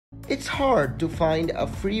It's hard to find a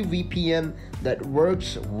free VPN that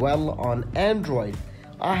works well on Android.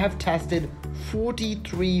 I have tested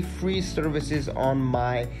 43 free services on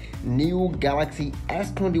my new Galaxy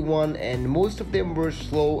S21 and most of them were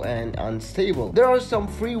slow and unstable. There are some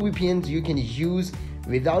free VPNs you can use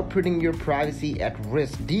without putting your privacy at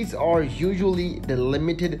risk. These are usually the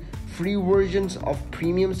limited free versions of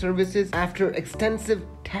premium services. After extensive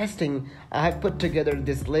testing, I have put together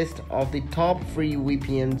this list of the top free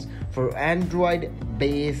VPNs for Android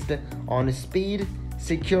based on speed,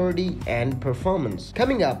 security, and performance.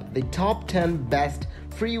 Coming up, the top 10 best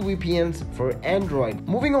free VPNs for Android.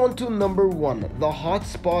 Moving on to number 1, the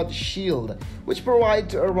Hotspot Shield, which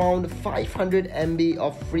provides around 500 MB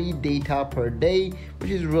of free data per day,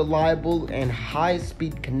 which is reliable and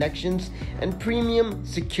high-speed connections and premium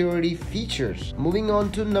security features. Moving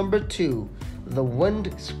on to number 2, the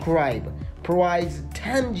windscribe provides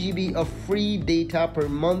 10 GB of free data per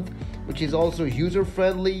month, which is also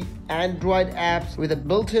user-friendly Android apps with a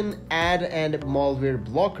built-in ad and malware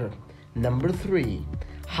blocker. Number 3,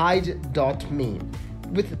 hide.me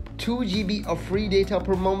with 2 GB of free data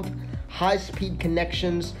per month, high-speed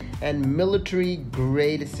connections, and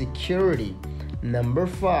military-grade security. Number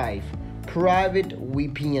 5, private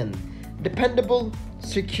VPN, dependable,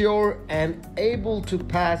 secure, and able to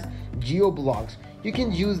pass geo-blocks. You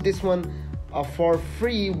can use this one for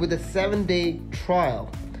free with a 7-day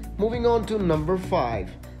trial. Moving on to number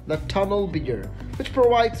 5, the Tunnel Bidder, which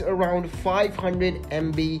provides around 500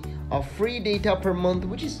 MB of free data per month,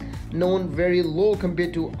 which is known very low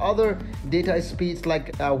compared to other data speeds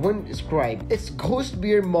like windscribe. Its Ghost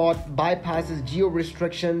Beer mod bypasses geo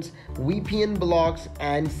restrictions, VPN blocks,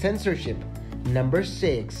 and censorship. Number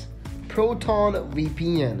 6, Proton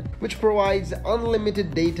VPN, which provides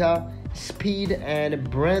unlimited data, speed, and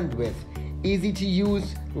bandwidth. Easy to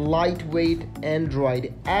use, lightweight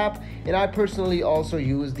Android app, and I personally also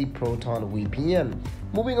use the Proton VPN.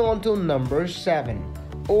 Moving on to number 7,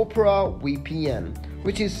 Opera VPN,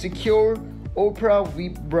 which is secure Opera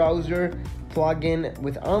web browser plugin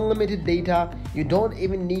with unlimited data. You don't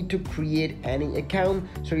even need to create any account,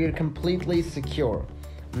 so you're completely secure.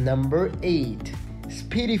 Number 8,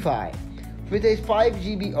 Speedify, with a 5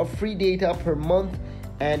 GB of free data per month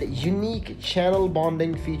and unique channel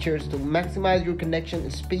bonding features to maximize your connection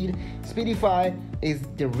speed. Speedify is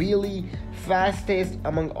the really fastest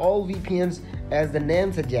among all VPNs, as the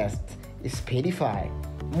name suggests, Speedify.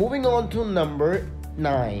 Moving on to number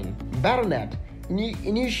 9, Battle.net,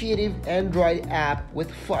 initiative Android app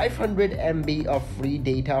with 500 MB of free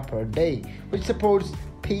data per day, which supports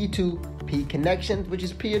P2P connections, which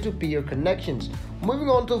is peer-to-peer connections. Moving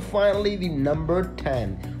on to finally the number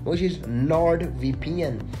 10, which is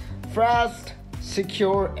NordVPN, fast,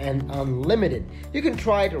 secure, and unlimited. You can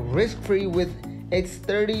try it risk-free with its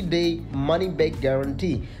 30-day money-back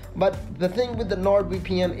guarantee. But the thing with the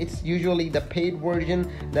NordVPN, it's usually the paid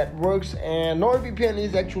version that works, and NordVPN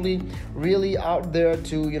is actually really out there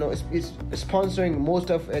to, it's sponsoring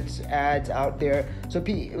most of its ads out there. So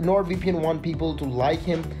NordVPN want people to like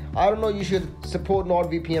him. I don't know, you should support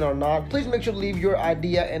NordVPN or not. Please make sure to leave your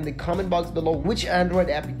idea in the comment box below. Which Android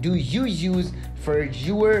app do you use for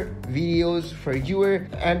your videos, for your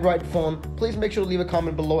Android phone? Please make sure to leave a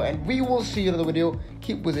comment below, and we will see you in the video.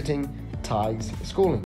 Keep visiting Tig's Schooling.